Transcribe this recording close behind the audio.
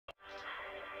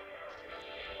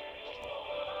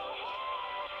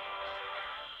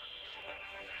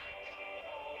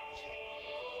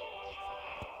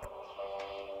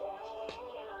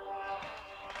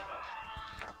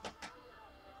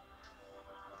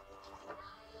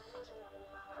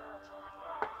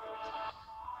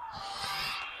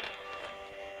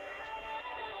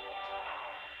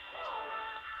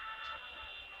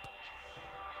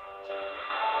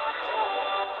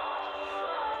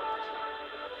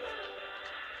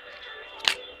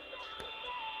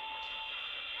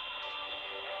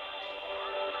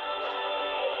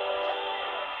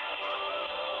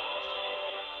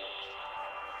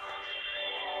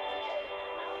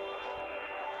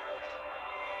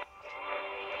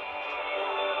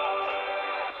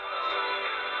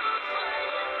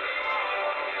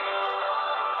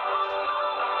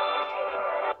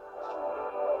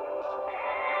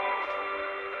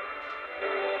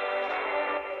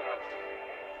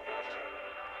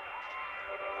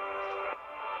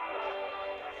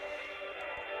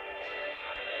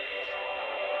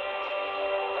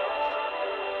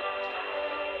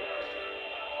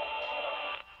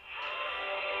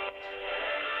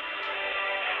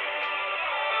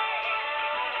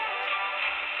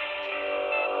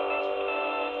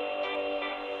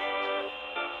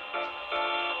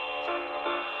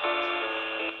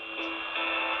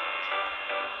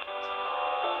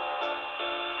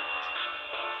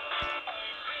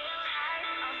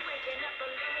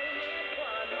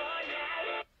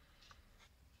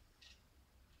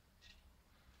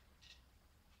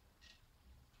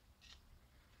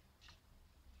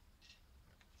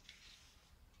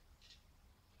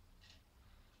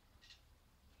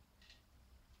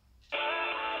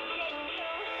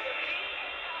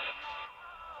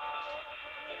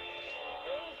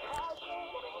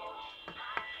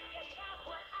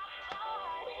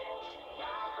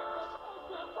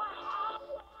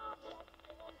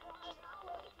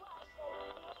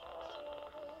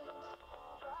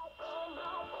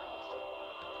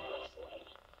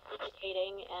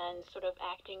intimidating and sort of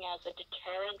acting as a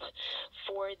deterrent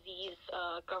for these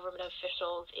government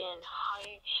officials in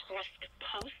high-risk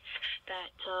posts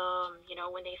that,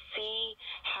 when they see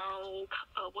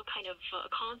what kind of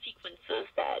consequences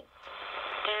that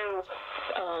do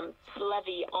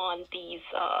levy on these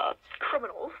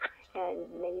criminals, and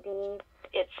maybe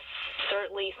it's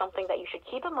certainly something that you should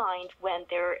keep in mind when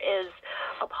there is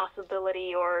a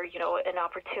possibility or, an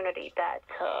opportunity that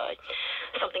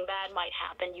something bad might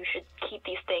happen. You should keep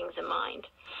these things in mind.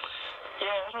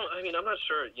 Yeah, I'm not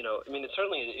sure, it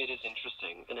is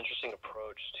interesting, an interesting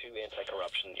approach to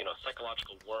anti-corruption,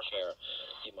 psychological warfare,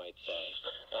 you might say.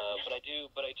 But I do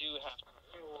have to...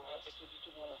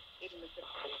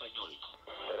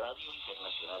 Radio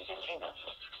Internacional de China,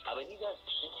 Avenida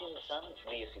Shijingshan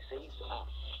 16A.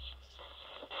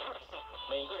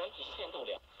 每个人仅限度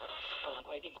2，按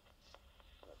规定。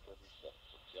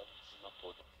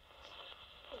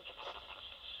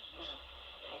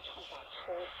还创造出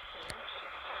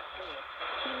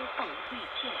开放绿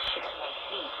建设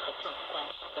立刻壮观，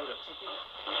重新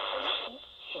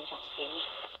寻找天意。